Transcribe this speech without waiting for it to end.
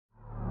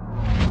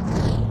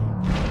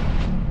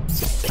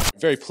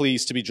Very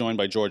pleased to be joined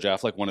by George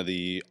Affleck, one of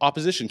the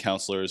opposition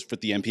councillors for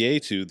the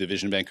MPA to the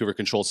Vision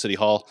Vancouver-controlled City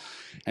Hall.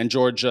 And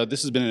George,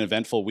 this has been an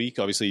eventful week.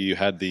 Obviously, you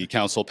had the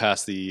council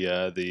pass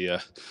the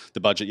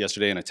budget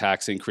yesterday and a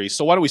tax increase.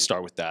 So why don't we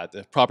start with that?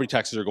 The property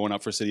taxes are going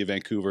up for the City of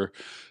Vancouver,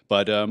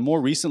 but more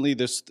recently,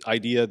 this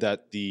idea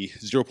that the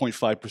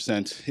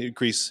 0.5%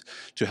 increase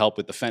to help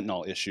with the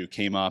fentanyl issue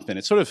came up, and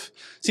it sort of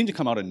seemed to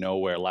come out of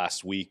nowhere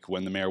last week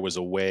when the mayor was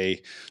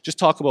away. Just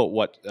talk about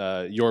what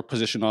your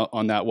position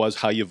on that was,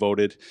 how you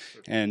voted,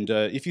 and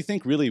if you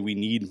think really we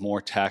need more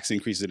tax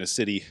increases in a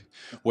city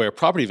where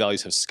property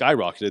values have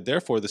skyrocketed,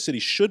 therefore the city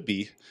should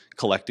be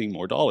collecting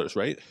more dollars,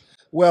 right?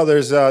 Well,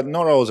 there's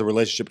not always a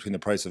relationship between the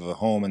price of a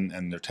home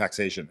and their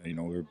taxation. You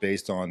know, we're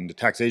based on the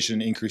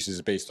taxation increases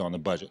based on the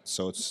budget,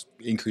 so it's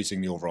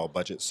increasing the overall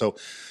budget. So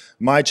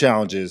my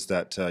challenge is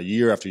that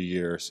year after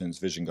year since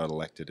Vision got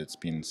elected, it's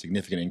been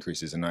significant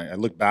increases. And I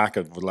look back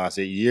over the last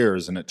 8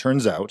 years, and it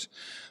turns out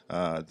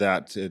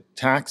that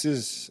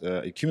taxes,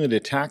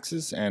 accumulated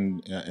taxes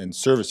and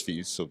service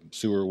fees, so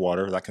sewer,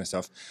 water, that kind of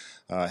stuff,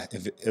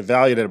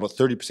 valued at about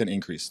 30%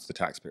 increase to the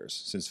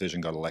taxpayers since Vision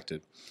got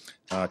elected.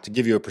 To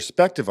give you a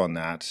perspective on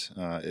that,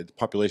 the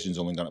population's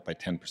only gone up by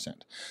 10%.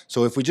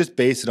 So if we just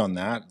base it on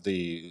that,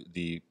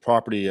 the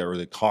property or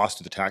the cost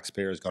to the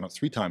taxpayer has gone up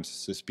 3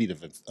 times the speed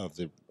of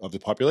the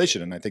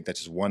population. And I think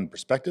that's just one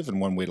perspective and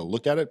one way to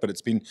look at it. But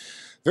it's been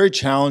very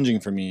challenging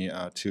for me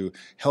to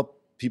help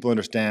people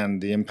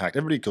understand the impact.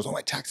 Everybody goes, "Oh,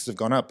 my taxes have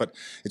gone up," but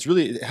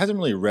it hasn't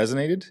really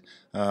resonated.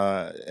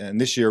 And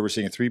this year we're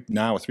seeing a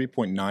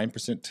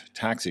 3.9%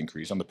 tax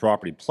increase on the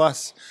property,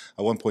 plus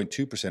a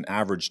 1.2%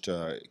 averaged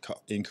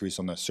increase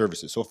on the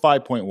services. So a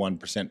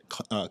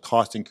 5.1%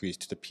 cost increase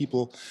to the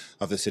people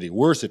of the city.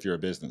 Worse if you're a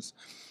business.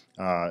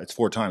 It's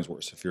 4 times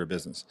worse if you're a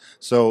business.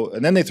 So,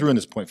 and then they threw in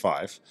this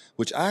 0.5,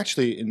 which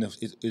actually,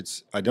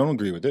 I don't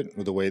agree with it,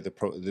 with the way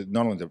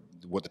not only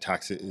what the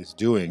tax is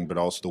doing, but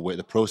also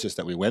the process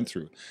that we went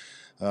through.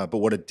 But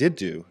what it did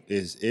do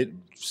is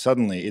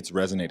it's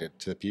resonated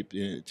to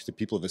the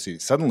people of the city.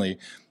 Suddenly,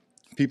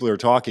 people are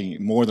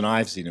talking more than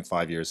I've seen in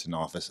 5 years in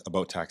office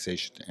about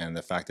taxation and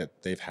the fact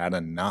that they've had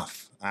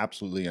enough,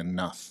 absolutely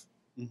enough.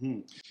 Mm-hmm.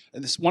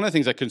 And this one of the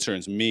things that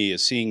concerns me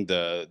is seeing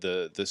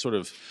the sort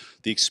of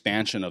the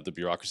expansion of the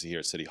bureaucracy here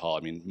at City Hall. I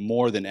mean,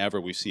 more than ever,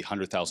 we see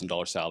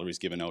 $100,000 salaries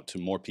given out to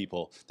more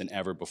people than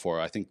ever before.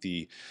 I think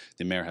the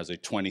mayor has a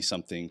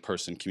 20-something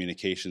person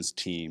communications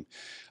team.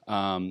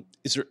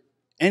 Is there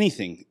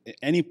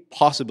any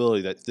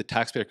possibility that the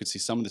taxpayer could see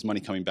some of this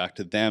money coming back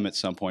to them at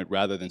some point,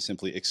 rather than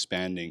simply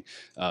expanding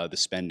the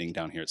spending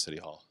down here at City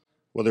Hall?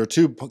 Well, there are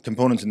 2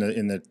 components in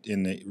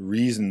the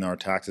reason our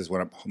taxes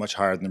went up much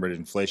higher than the rate of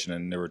inflation,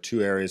 and there were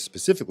 2 areas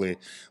specifically.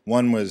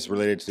 One was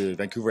related to the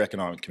Vancouver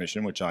Economic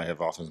Commission, which I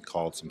have often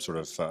called some sort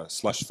of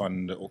slush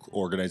fund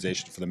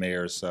organization for the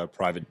mayor's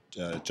private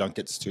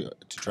junkets to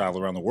travel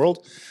around the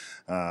world.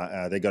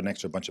 They got an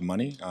extra bunch of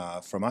money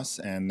from us,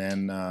 and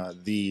then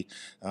the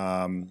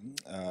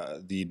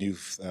new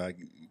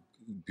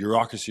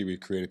bureaucracy we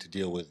created to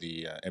deal with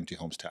the empty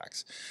homes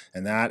tax,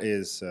 and that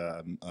is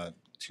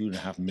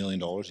 $2.5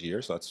 million a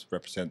year, so that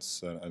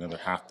represents another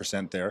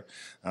 0.5% there.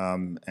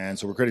 And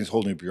so we're creating this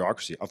whole new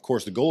bureaucracy. Of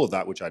course, the goal of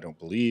that, which I don't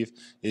believe,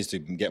 is to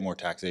get more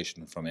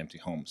taxation from empty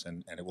homes,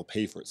 and it will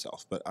pay for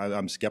itself. But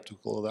I'm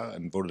skeptical of that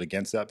and voted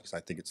against that because I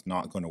think it's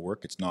not going to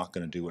work. It's not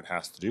going to do what it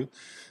has to do.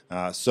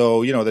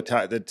 So, you know,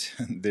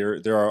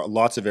 there are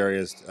lots of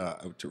areas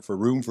for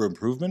room for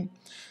improvement.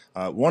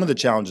 One of the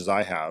challenges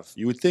I have,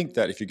 you would think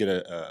that if you get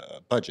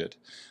a budget,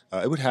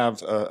 it would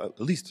have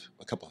at least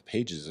a couple of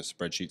pages of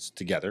spreadsheets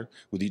together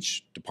with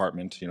each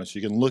department, you know, so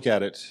you can look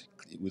at it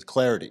with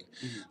clarity.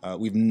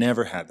 Mm-hmm. We've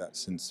never had that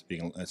since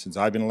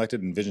I've been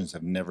elected, and Visions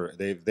have never,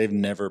 they've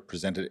never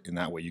presented it in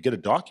that way. You get a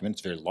document,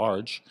 it's very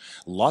large,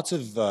 lots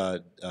of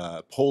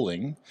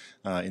polling,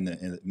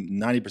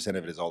 90%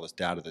 of it is all this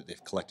data that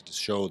they've collected to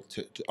show,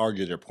 to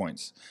argue their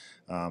points.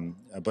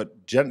 But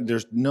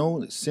there's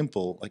no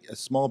simple, like a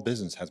small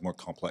business has more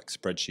complex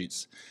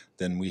spreadsheets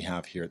than we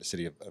have here at the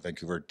City of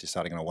Vancouver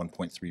deciding on a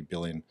 $1.3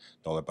 billion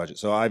budget.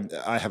 So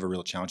I have a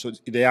real challenge. So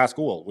they ask,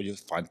 well, will you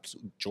find,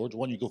 George,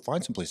 why don't you go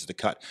find some places to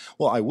cut?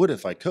 Well, I would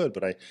if I could,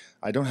 but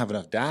I don't have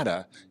enough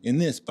data in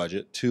this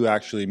budget to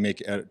actually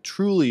make a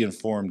truly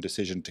informed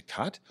decision to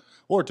cut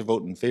or to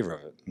vote in favor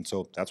of it. And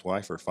so that's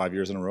why for 5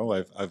 years in a row,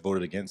 I've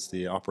voted against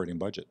the operating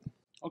budget.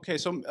 Okay,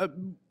 so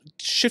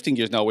shifting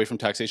gears now away from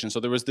taxation. So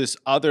there was this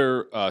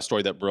other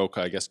story that broke,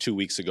 I guess, 2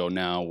 weeks ago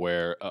now,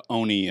 where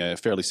ONI, a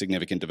fairly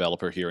significant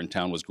developer here in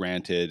town, was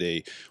granted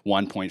a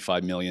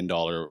 $1.5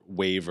 million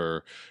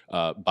waiver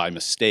by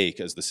mistake,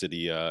 as the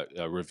city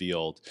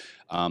revealed.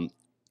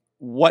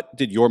 What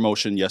did your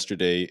motion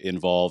yesterday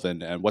involve,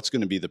 and what's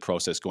going to be the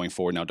process going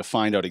forward now to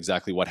find out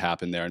exactly what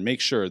happened there and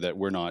make sure that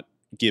we're not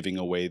giving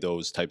away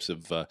those types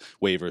of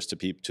waivers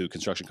to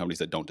construction companies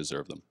that don't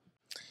deserve them?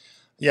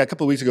 Yeah, a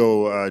couple of weeks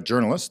ago, a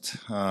journalist,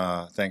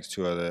 thanks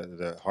to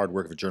the hard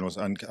work of a journalist,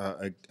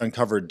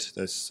 uncovered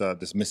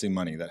this missing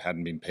money that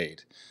hadn't been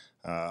paid.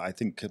 I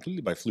think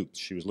completely by fluke.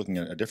 She was looking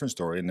at a different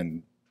story and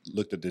then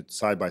looked at it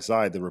side by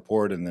side, the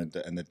report and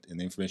the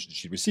information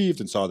she received,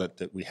 and saw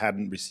that we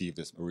hadn't received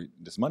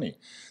this money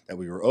that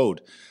we were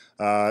owed.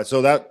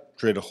 So that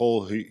created a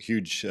whole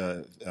huge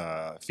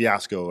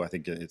fiasco, I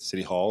think, at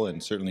City Hall,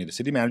 and certainly the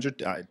city manager,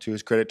 to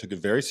his credit, took it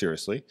very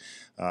seriously.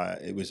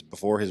 It was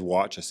before his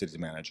watch as city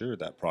manager,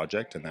 that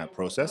project and that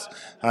process,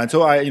 and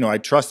so I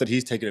trust that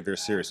he's taken it very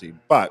seriously.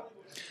 But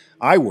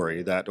I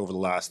worry that over the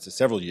last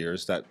several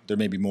years that there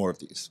may be more of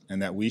these,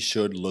 and that we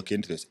should look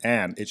into this.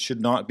 And it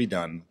should not be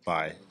done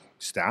by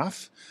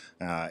staff.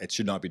 It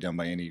should not be done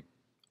by any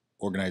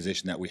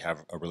organization that we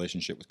have a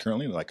relationship with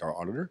currently, like our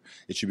auditor.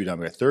 It should be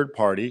done by a third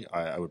party.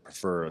 I would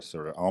prefer a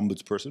sort of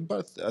ombudsperson,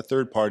 but a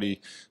third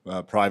party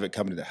private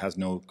company that has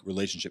no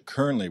relationship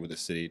currently with the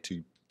city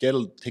to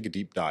take a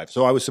deep dive.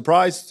 So I was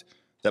surprised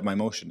that my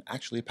motion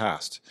actually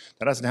passed.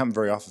 That doesn't happen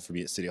very often for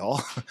me at City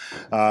Hall.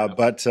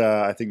 But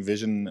I think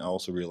Vision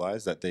also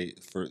realized that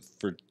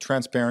for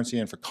transparency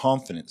and for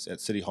confidence at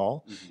City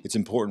Hall, it's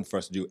important for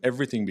us to do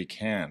everything we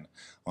can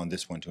on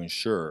this one to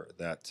ensure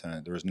that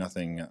there is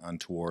nothing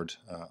untoward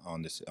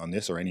on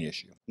this or any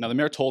issue. Now, the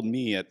mayor told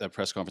me at the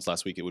press conference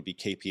last week it would be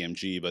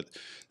KPMG, but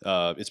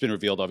it's been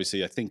revealed,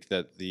 obviously, I think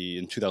that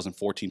in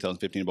 2014,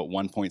 2015, about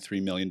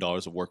 $1.3 million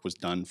of work was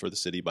done for the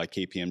city by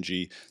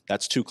KPMG.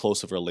 That's too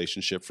close of a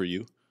relationship for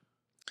you?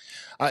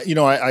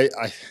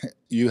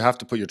 You have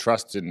to put your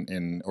trust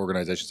in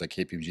organizations like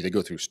KPMG. They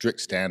go through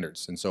strict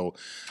standards, and so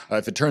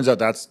if it turns out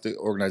that's the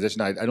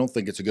organization, I don't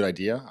think it's a good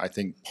idea. I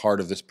think part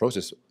of this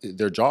process,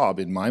 their job,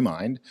 in my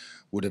mind,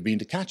 would have been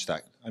to catch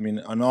that. I mean,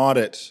 an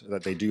audit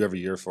that they do every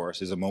year for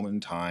us is a moment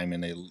in time,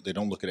 and they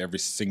don't look at every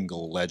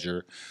single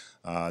ledger.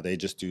 They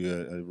just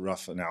do a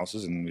rough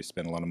analysis, and we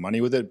spend a lot of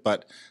money with it,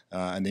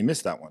 and they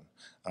miss that one.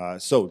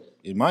 So,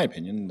 in my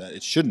opinion,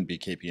 it shouldn't be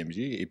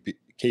KPMG.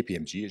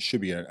 It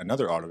should be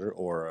another auditor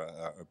or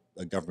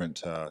a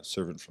government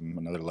servant from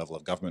another level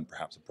of government,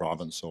 perhaps a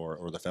province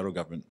or the federal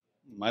government.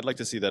 I'd like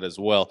to see that as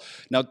well.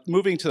 Now,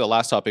 moving to the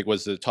last topic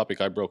was the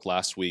topic I broke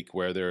last week,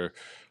 where there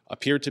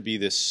appeared to be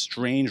this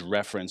strange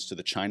reference to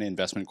the China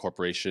Investment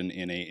Corporation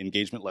in an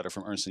engagement letter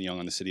from Ernst & Young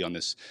on the city on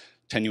this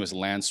tenuous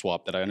land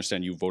swap that I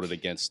understand you voted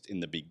against in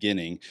the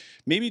beginning.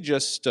 Maybe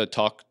just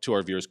talk to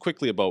our viewers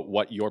quickly about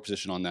what your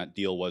position on that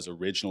deal was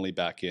originally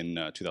back in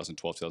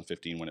 2012,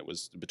 2015, when it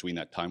was between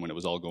that time when it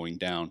was all going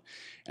down,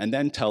 and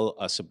then tell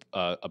us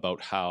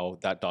about how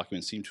that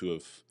document seemed to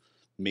have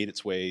made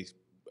its way.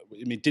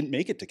 I mean, it didn't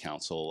make it to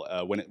council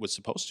when it was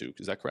supposed to.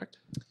 Is that correct?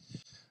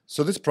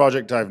 So this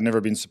project I've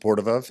never been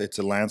supportive of. It's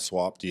a land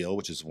swap deal,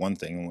 which is one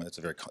thing.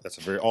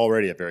 That's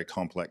already a very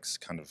complex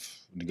kind of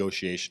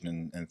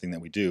negotiation and thing that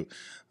we do.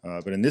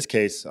 But in this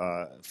case,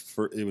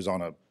 it was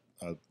on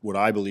what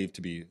I believe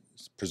to be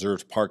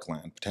preserved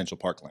parkland, potential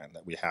parkland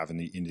that we have in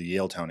the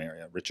Yaletown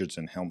area,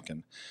 Richardson,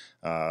 Helmken,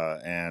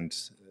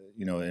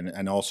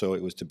 and also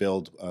it was to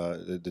build.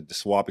 The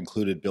swap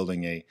included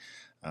building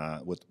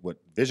what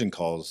Vision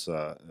calls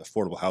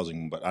affordable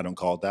housing, but I don't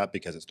call it that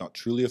because it's not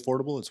truly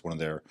affordable. It's one of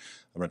their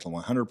Rental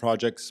 100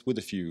 projects with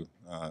a few,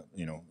 I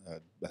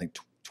think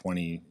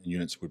 20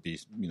 units would be,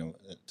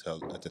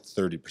 at the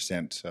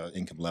 30%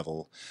 income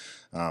level.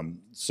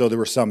 So there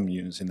were some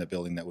units in the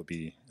building that would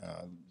be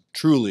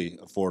truly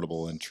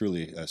affordable and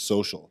truly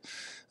social.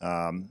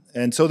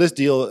 And so this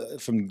deal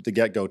from the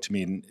get-go, to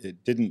me,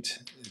 it didn't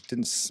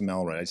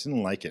smell right. I just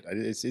didn't like it.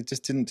 It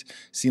just didn't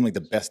seem like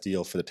the best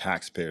deal for the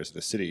taxpayers of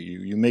the city.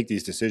 You make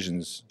these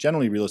decisions,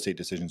 generally real estate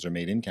decisions are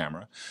made in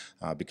camera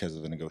because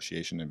of the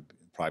negotiation and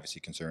privacy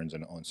concerns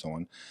and so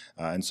on.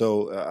 And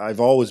so I've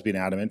always been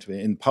adamant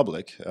in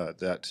public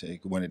that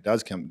when it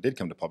did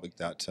come to public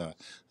that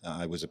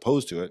I was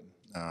opposed to it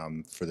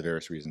for the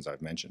various reasons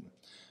I've mentioned.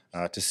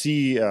 To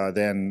see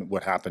then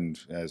what happened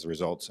as a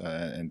result,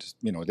 and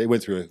they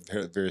went through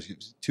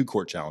two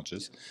court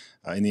challenges.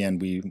 In the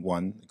end, we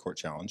won the court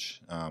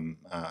challenge,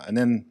 and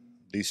then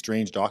these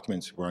strange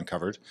documents were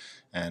uncovered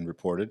and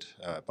reported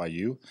by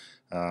you,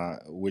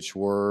 which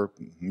were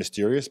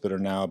mysterious, but are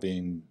now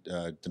being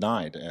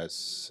denied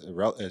as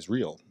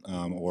real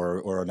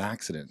or an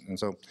accident. And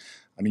so,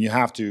 I mean, you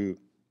have to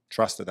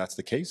trust that that's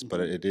the case, but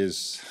it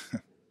is.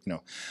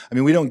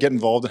 We don't get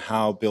involved in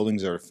how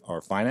buildings are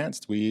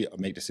financed. We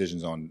make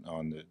decisions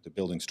on the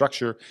building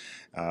structure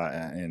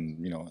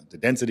and the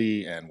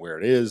density and where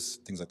it is,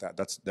 things like that.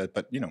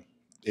 But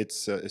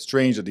it's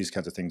strange that these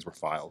kinds of things were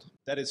filed.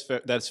 That is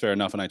fair. That's fair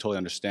enough, and I totally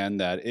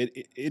understand that.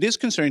 It is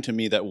concerning to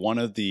me that one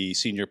of the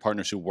senior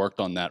partners who worked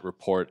on that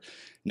report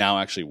now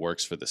actually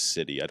works for the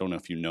city. I don't know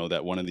if you know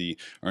that. One of the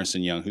Ernst &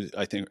 Young, who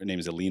I think her name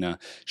is Alina,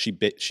 she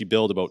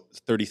billed about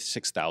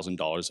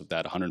 $36,000 of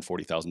that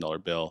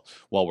 $140,000 bill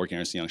while working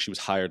at Ernst & Young. She was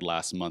hired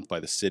last month by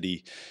the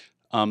city.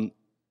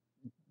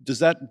 Does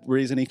that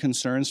raise any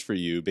concerns for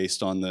you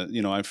based on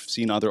I've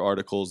seen other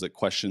articles that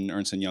question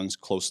Ernst & Young's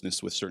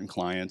closeness with certain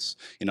clients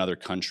in other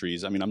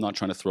countries. I mean, I'm not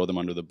trying to throw them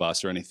under the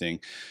bus or anything.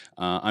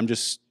 I'm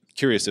just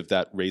curious if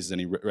that raises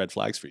any red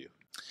flags for you.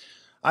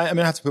 I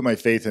have to put my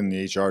faith in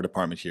the HR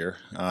department here.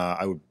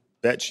 I would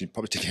bet she'd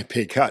probably take a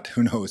pay cut.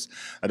 Who knows?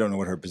 I don't know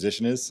what her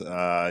position is.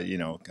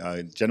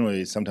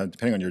 Generally, sometimes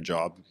depending on your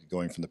job,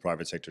 going from the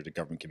private sector to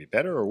government can be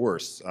better or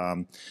worse.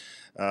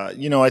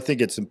 I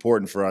think it's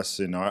important for us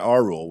in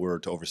our role, we're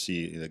to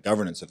oversee the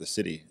governance of the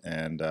city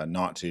and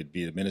not to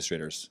be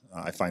administrators.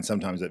 I find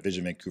sometimes that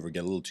Vision Vancouver get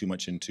a little too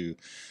much into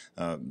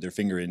their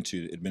finger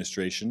into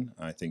administration.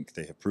 I think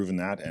they have proven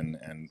that,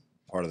 and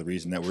part of the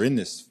reason that we're in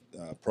this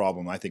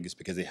problem, I think, is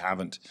because they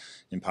haven't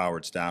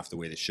empowered staff the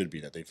way they should be,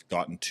 that they've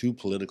gotten too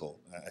political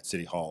at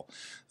City Hall.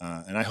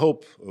 And I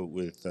hope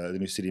with the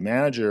new city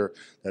manager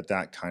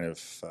that kind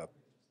of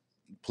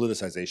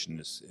politicization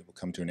will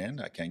come to an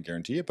end. I can't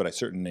guarantee it, but I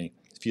certainly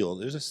feel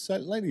there's a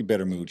slightly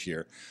better mood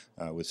here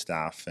with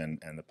staff and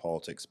the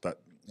politics.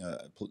 But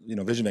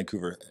Vision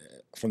Vancouver,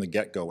 from the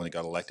get-go when they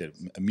got elected,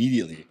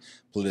 immediately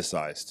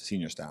politicized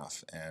senior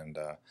staff, and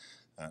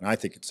I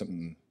think it's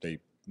something they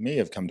may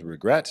have come to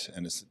regret,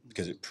 and it's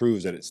because it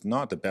proves that it's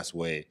not the best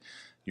way.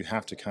 You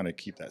have to kind of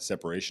keep that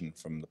separation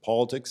from the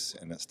politics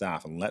and the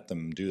staff and let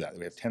them do that.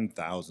 We have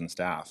 10,000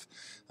 staff.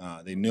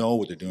 They know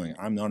what they're doing.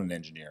 I'm not an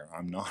engineer.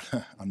 I'm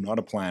not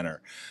a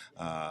planner.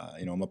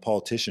 I'm a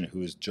politician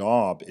whose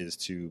job is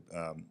to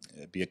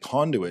be a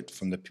conduit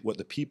from what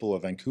the people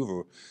of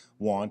Vancouver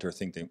want or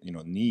think they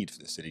need for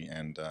the city,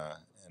 and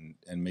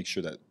make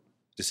sure that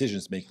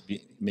decisions made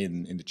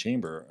in the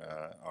chamber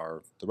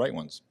are the right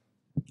ones.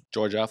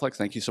 George Affleck,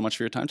 thank you so much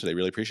for your time today.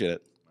 Really appreciate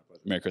it.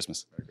 Merry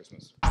Christmas. Merry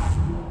Christmas.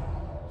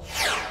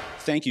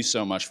 Thank you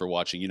so much for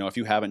watching. If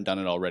you haven't done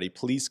it already,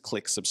 please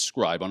click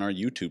subscribe on our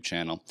YouTube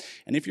channel.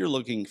 And if you're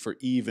looking for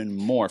even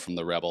more from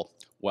The Rebel,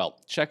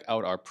 well, check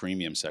out our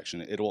premium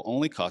section. It will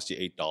only cost you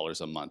 $8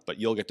 a month, but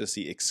you'll get to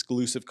see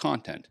exclusive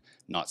content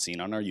not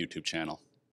seen on our YouTube channel.